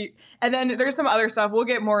daily, and then there's some other stuff. We'll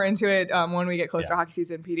get more into it when we get closer to hockey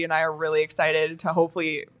season. PD and I are really excited to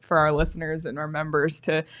hopefully for our listeners and our members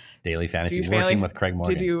to daily fantasy working with Craig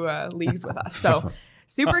Morgan to do leagues with us. So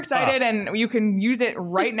super excited, and you can use it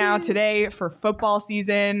right now today for football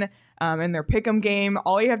season. In their pick'em game,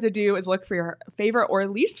 all you have to do is look for your favorite or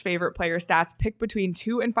least favorite player stats, pick between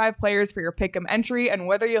 2 and 5 players for your pick'em entry, and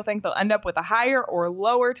whether you'll think they'll end up with a higher or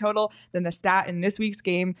lower total than the stat in this week's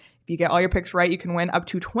game. If you get all your picks right, you can win up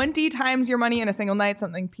to 20 times your money in a single night,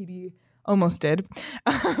 something PD Almost did.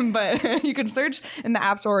 But you can search in the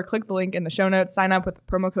App Store or click the link in the show notes. Sign up with the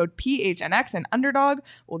promo code PHNX, and Underdog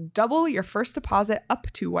will double your first deposit up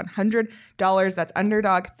to $100. That's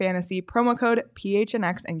Underdog Fantasy, promo code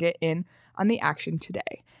PHNX, and get in on the action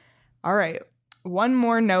today. All right. One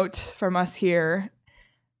more note from us here.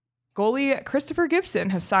 Goalie Christopher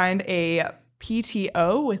Gibson has signed a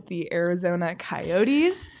PTO with the Arizona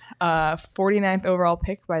Coyotes, 49th overall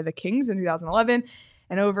pick by the Kings in 2011.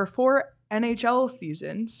 And over 4 NHL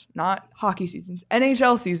seasons, not hockey seasons,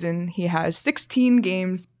 NHL season, he has 16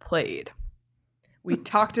 games played. We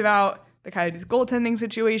talked about the Coyotes goaltending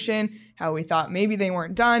situation, how we thought maybe they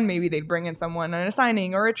weren't done, maybe they'd bring in someone on a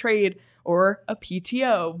signing or a trade or a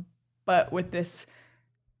PTO. But with this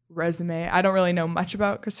resume, I don't really know much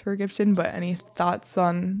about Christopher Gibson, but any thoughts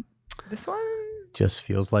on this one? Just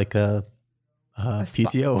feels like a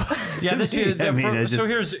PTO. Yeah, so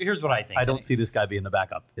here's what I think. I don't see this guy being the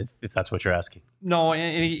backup, if that's what you're asking. No,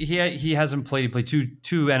 and he hasn't played. He played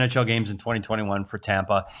two NHL games in 2021 for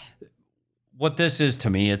Tampa. What this is to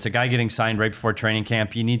me, it's a guy getting signed right before training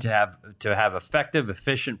camp. You need to have effective,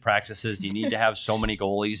 efficient practices. You need to have so many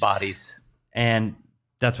goalies, bodies, and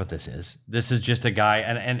that's what this is. This is just a guy,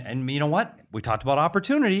 and you know what? We talked about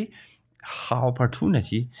opportunity.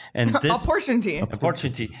 And this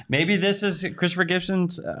opportunity. Maybe this is Christopher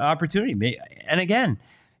Gibson's opportunity. And again,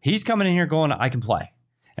 he's coming in here going, I can play.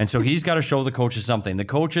 And so he's got to show the coaches something. The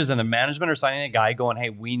coaches and the management are signing a guy going,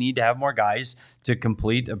 hey, we need to have more guys to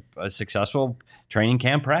complete a successful training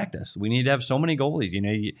camp practice. We need to have so many goalies. You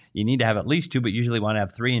know, you need to have at least 2, but usually want to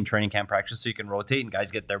have 3 in training camp practice so you can rotate and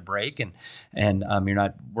guys get their break and you're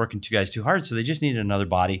not working 2 guys too hard. So they just need another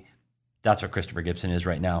body. That's what Christopher Gibson is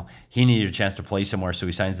right now. He needed a chance to play somewhere, so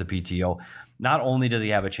he signs the PTO. Not only does he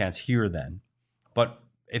have a chance here then, but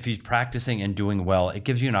if he's practicing and doing well, it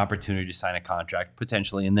gives you an opportunity to sign a contract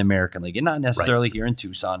potentially in the American League, and not necessarily here in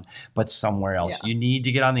Tucson, but somewhere else. Yeah. You need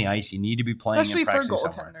to get on the ice. You need to be playing especially and practicing for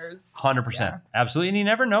goaltenders. Somewhere. 100%. Yeah. Absolutely. And you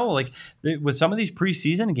never know. Like with some of these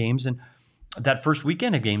preseason games and that first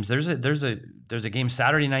weekend of games, there's a game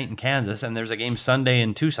Saturday night in Kansas and there's a game Sunday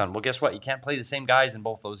in Tucson. Well, guess what? You can't play the same guys in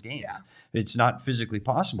both those games. Yeah. It's not physically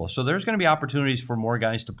possible. So there's going to be opportunities for more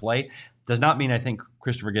guys to play. Does not mean I think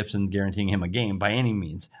Christopher Gibson guaranteeing him a game by any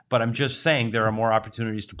means, but I'm just saying there are more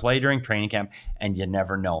opportunities to play during training camp, and you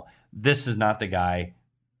never know. This is not the guy,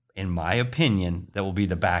 in my opinion, that will be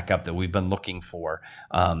the backup that we've been looking for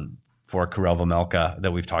Karel Vejmelka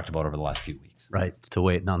that we've talked about over the last few weeks. Right. Still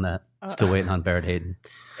waiting on that. Still waiting on Barrett Hayton.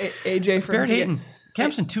 AJ from Barrett Hayton.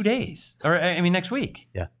 Camp's in 2 days. Or, next week.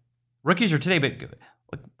 Yeah. Rookies are today,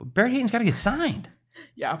 but Barrett Hayton's got to get signed.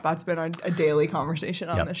 Yeah, that's been a daily conversation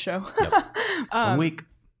on this show. Yep. 1 week.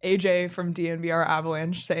 AJ from DNVR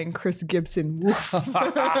Avalanche saying Chris Gibson. Woof. And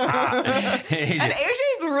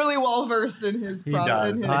AJ's really well versed in his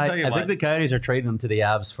product. I think the Coyotes are trading him to the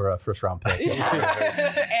Avs for a first round pick.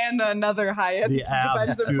 And another high-end the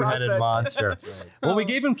Avs two-headed monster. Right. Well, we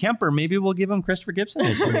gave him Kemper. Maybe we'll give him Christopher Gibson.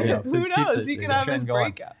 Who knows? He can have his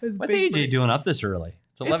breakout. What's AJ doing up this early?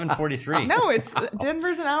 It's 11:43. No, it's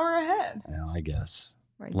Denver's an hour ahead. Well, I guess.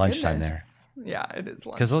 Lunchtime there. Yeah, it is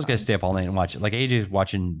lunchtime. Because those guys stay up all night and watch it. Like AJ's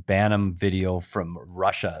watching Bantam video from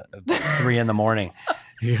Russia at 3 a.m.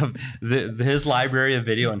 His library of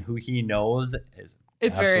video and who he knows is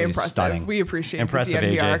it's very impressive. Stunning. We appreciate the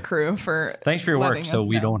DNVR crew for thanks for your work, so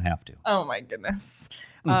we don't have to. Oh my goodness.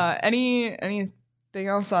 Anything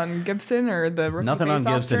else on Gibson or the rookie Nothing on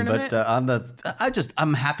Gibson, tournament? but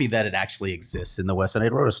I'm happy that it actually exists in the West. And I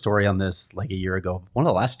wrote a story on this like a year ago. One of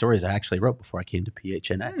the last stories I actually wrote before I came to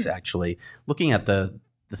PHNX, actually looking at the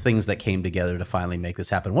things that came together to finally make this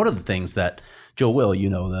happen. One of the things that Joe Will,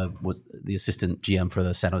 was the assistant GM for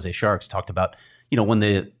the San Jose Sharks, talked about, when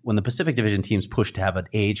the Pacific Division teams pushed to have an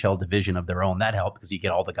AHL division of their own, that helped because you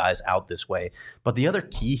get all the guys out this way. But the other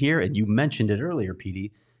key here, and you mentioned it earlier,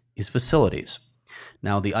 PD, is facilities.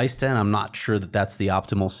 Now, the ice den, I'm not sure that that's the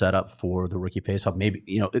optimal setup for the rookie faceoff. Maybe,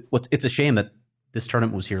 it's a shame that this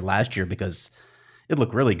tournament was here last year because it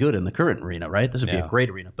looked really good in the current arena, right? This would be a great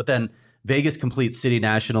arena. But then Vegas completes City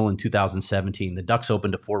National in 2017. The Ducks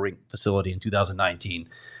opened a 4-rink facility in 2019.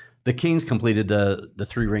 The Kings completed the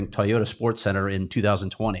 3-rink Toyota Sports Center in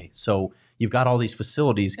 2020. So you've got all these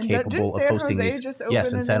facilities capable of hosting these.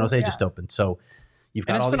 Yes, and San Jose just opened. So you've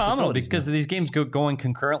got all these phenomenal because these games go going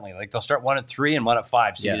concurrently. Like they'll start 1 at 3 and 1 at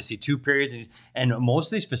 5. So you see 2 periods. And most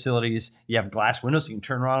of these facilities, you have glass windows. So you can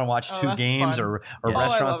turn around and watch 2 games or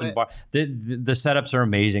restaurants and bars. The setups are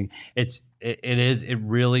amazing. It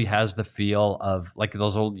really has the feel of like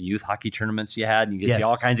those old youth hockey tournaments you had, and you get to see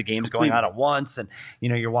all kinds of games going on at once, and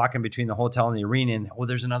you're walking between the hotel and the arena, and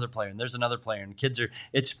there's another player, and there's another player, and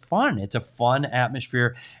it's fun. It's a fun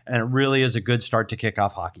atmosphere, and it really is a good start to kick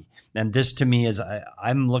off hockey. And this to me is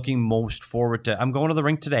I'm looking most forward to. I'm going to the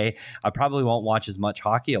rink today. I probably won't watch as much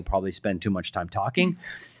hockey. I'll probably spend too much time talking,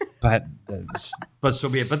 but so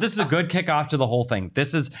be it. But this is a good kickoff to the whole thing.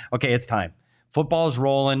 This is okay. It's time. Football's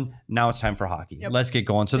rolling. Now it's time for hockey. Yep. Let's get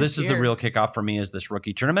going. So this is the real kickoff for me, is this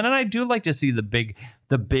rookie tournament. And I do like to see the big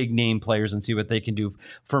name players and see what they can do.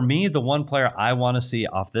 For me, the one player I want to see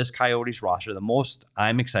off this Coyotes roster, the most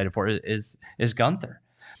I'm excited for is Gunther.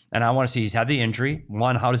 And I want to see, he's had the injury.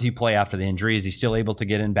 One, how does he play after the injury? Is he still able to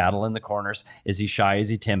get in battle in the corners? Is he shy? Is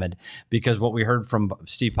he timid? Because what we heard from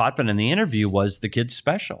Steve Potvin in the interview was the kid's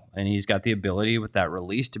special. And he's got the ability with that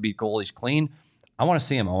release to beat goalies clean. I want to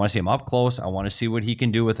see him. I want to see him up close. I want to see what he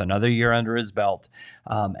can do with another year under his belt,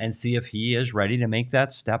 and see if he is ready to make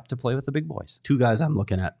that step to play with the big boys. Two guys I'm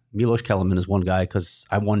looking at. Milos Kellerman is one guy, because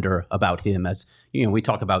I wonder about him. As we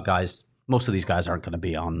talk about guys, most of these guys aren't going to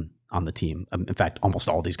be on the team. In fact, almost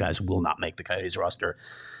all these guys will not make the Coyotes roster.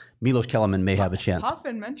 Milos Kellerman may have a chance.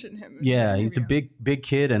 Hoffman mentioned him. Yeah, he's a big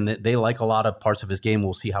kid, and they like a lot of parts of his game.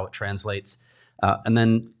 We'll see how it translates. And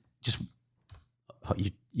then just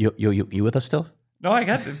you with us still? No,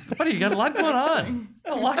 buddy, you got a lot going on.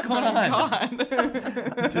 A lot going on.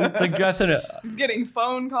 He's getting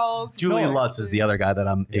phone calls. Julian Lutz is the other guy that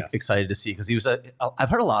I'm excited to see, because he was I've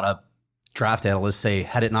heard a lot of draft analysts say,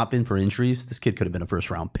 had it not been for injuries, this kid could have been a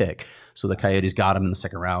first-round pick. So the Coyotes got him in the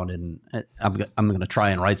second round, and I'm going to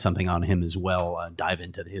try and write something on him as well, dive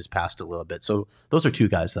into his past a little bit. So those are two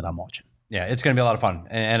guys that I'm watching. Yeah, it's going to be a lot of fun.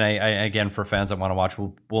 And I again, for fans that want to watch,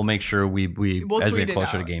 we'll make sure we as we get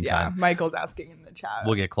closer to game time. Michael's asking in the chat.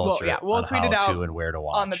 We'll get closer. We'll tweet it out to and where to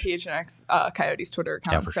watch on the PHNX Coyotes Twitter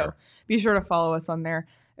account. So be sure to follow us on there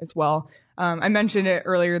as well. I mentioned it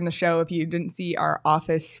earlier in the show. If you didn't see our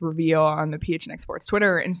office reveal on the PHNX Sports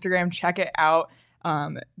Twitter or Instagram, check it out.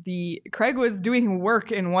 Craig was doing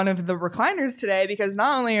work in one of the recliners today, because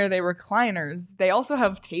not only are they recliners, they also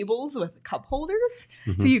have tables with cup holders.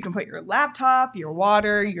 So you can put your laptop, your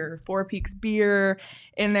water, your Four Peaks beer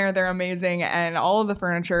in there. They're amazing. And all of the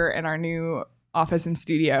furniture in our new office and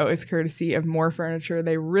studio is courtesy of More Furniture.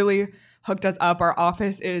 They really hooked us up. Our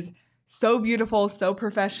office is so beautiful, so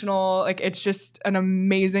professional. Like, it's just an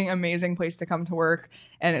amazing, amazing place to come to work.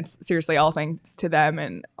 And it's seriously all thanks to them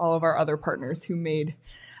and all of our other partners who made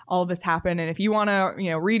all of this happen. And if you want to,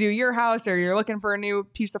 redo your house, or you're looking for a new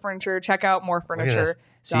piece of furniture, check out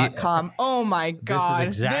morefurniture.com. Oh my God.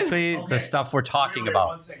 This is exactly the stuff we're talking about.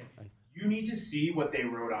 1 second. You need to see what they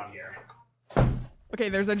wrote on here. Okay,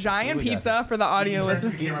 there's a giant pizza for the audio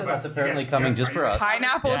listeners. Pizza that's apparently coming just for us.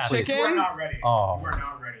 Pineapple chicken. We're not ready. Oh. We're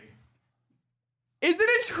not ready. Is it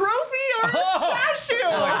a trophy or a statue?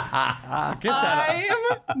 Get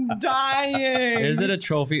that. I'm dying. Is it a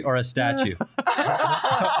trophy or a statue?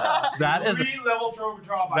 That is 3-level trophy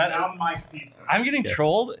drop by Mountain Mike's Pizza. I'm getting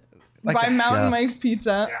trolled by Mountain Mike's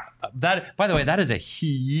Pizza. Yeah. That, by the way, that is a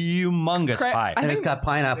humongous pie. And it's got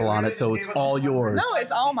pineapple on it, so it's all yours. No,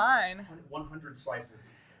 it's all mine. 100 slices.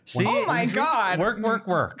 See, oh my God.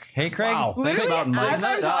 Work. Hey, Craig. Wow. Literally, as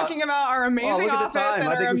I'm talking about our amazing office and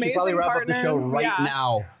our amazing we should probably wrap partners. up the show right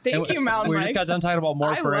now. Thank you, Mountain We Mike's. just got done talking about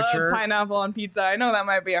More Furniture. I love pineapple on pizza. I know that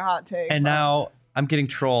might be a hot take. And now I'm getting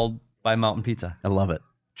trolled by Mountain Pizza. I love it.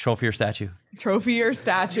 Trophy or statue? Trophy or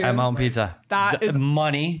statue? At Mountain Pizza. That is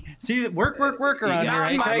money. See, work around here.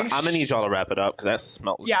 Mountain Right? Mike's. I'm gonna need y'all to wrap it up, because that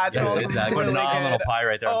smells. Yeah, it smells It's a really phenomenal good. pie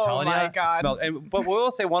right there. I'm telling you. Oh my God. But we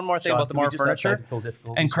will say one more thing about the More Furniture.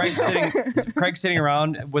 And Craig's sitting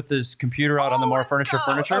around with his computer out on the More Furniture.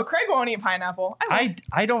 Oh, Craig won't eat pineapple.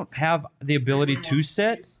 I don't have the ability to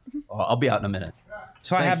sit. I'll be out in a minute.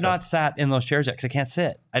 So I have not sat in those chairs yet, because I can't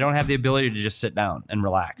sit. I don't have the ability to just sit down and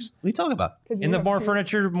relax. What are you talking about? In the More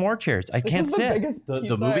Furniture, More chairs. I can't sit.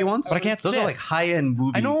 The movie ones? But I can't Those sit. are like high-end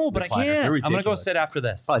movie. I know, but I recliners. can't. They're I'm going to go ridiculous. sit after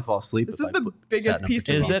this. Probably fall asleep. This if is I the biggest sat in piece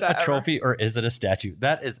of Is it pizza a ever. trophy or is it a statue?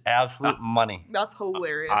 That is absolute money. That's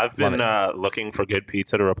hilarious. I've been looking for good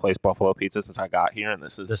pizza to replace Buffalo Pizza since I got here, and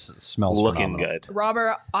this smells looking phenomenal. good.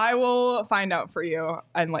 Robert, I will find out for you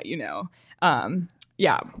and let you know.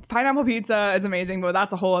 Yeah, pineapple pizza is amazing,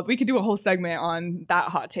 but we could do a whole segment on that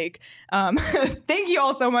hot take. Thank you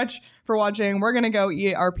all so much for watching. We're going to go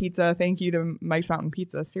eat our pizza. Thank you to Mike's Mountain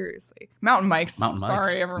Pizza. Seriously. Mountain Mike's.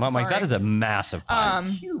 Sorry, everyone. Mountain Mike, sorry. that is a massive pie.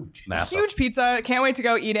 Huge. Massive. Huge pizza. Can't wait to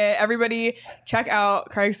go eat it. Everybody, check out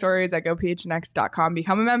Craig's stories at gophnx.com.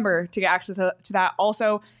 Become a member to get access to that.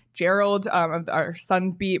 Also, Gerald of our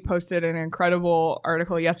Suns Beat posted an incredible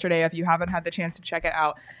article yesterday. If you haven't had the chance to check it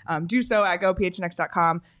out, do so at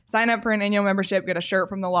gophnx.com. Sign up for an annual membership. Get a shirt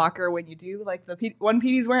from the locker when you do, like the one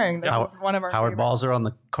PD's wearing. This is one of our Howard favorites. Balzer on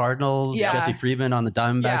the Cardinals. Yeah. Jesse Freeman on the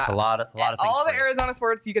Diamondbacks. Yeah. A lot of things. All the for you. Arizona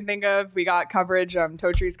sports you can think of. We got coverage.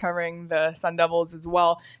 Totree's covering the Sun Devils as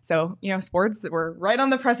well. So, sports, we're right on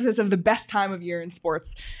the precipice of the best time of year in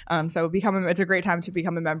sports. So it's a great time to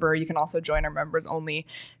become a member. You can also join our members only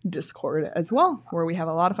Discord as well, where we have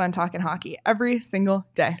a lot of fun talking hockey every single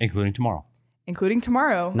day. Including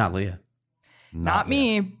tomorrow. Not Leah. Not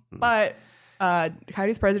me, but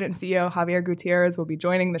Coyotes president and CEO Javier Gutierrez will be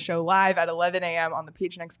joining the show live at 11 a.m. on the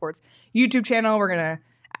PHNX Sports YouTube channel.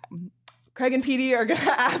 Craig and PD are going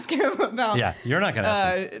to ask him about you're not going to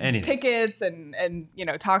ask him anything. Tickets and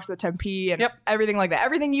talks to the Tempe and everything like that.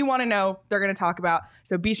 Everything you want to know, they're going to talk about.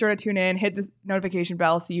 So be sure to tune in, hit the notification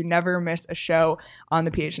bell so you never miss a show on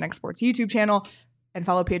the PHNX Sports YouTube channel, and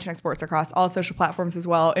follow PHNX Sports across all social platforms as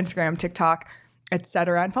well, Instagram, TikTok,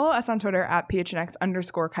 etc. And follow us on Twitter at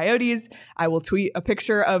PHNX_Coyotes. I will tweet a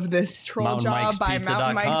picture of this troll job by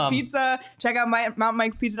Mountain Mike's Pizza. Check out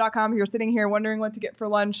mountainmikespizza.com. If you're sitting here wondering what to get for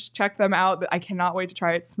lunch, check them out. I cannot wait to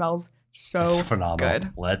try it. It smells so it's phenomenal.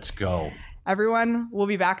 Good. Let's go. Everyone, we'll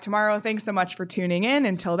be back tomorrow. Thanks so much for tuning in.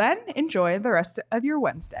 Until then, enjoy the rest of your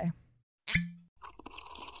Wednesday.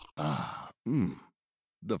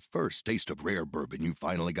 The first taste of rare bourbon you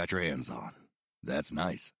finally got your hands on. That's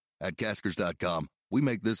nice. At Caskers.com, we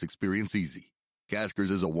make this experience easy.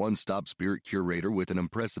 Caskers is a one-stop spirit curator with an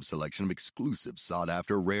impressive selection of exclusive,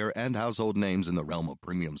 sought-after, rare, and household names in the realm of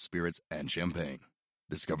premium spirits and champagne.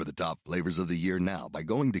 Discover the top flavors of the year now by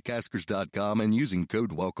going to Caskers.com and using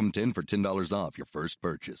code WELCOME10 for $10 off your first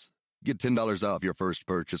purchase. Get $10 off your first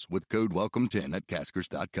purchase with code WELCOME10 at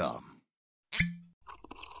Caskers.com.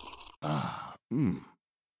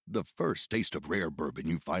 The first taste of rare bourbon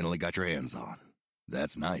you finally got your hands on.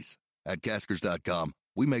 That's nice. At Caskers.com,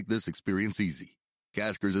 we make this experience easy.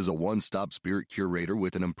 Caskers is a one-stop spirit curator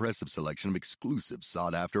with an impressive selection of exclusive,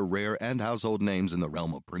 sought-after, rare, and household names in the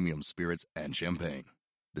realm of premium spirits and champagne.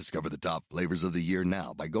 Discover the top flavors of the year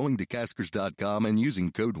now by going to Caskers.com and using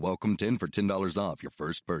code WELCOME10 for $10 off your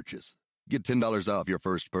first purchase. Get $10 off your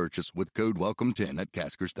first purchase with code WELCOME10 at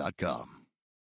Caskers.com.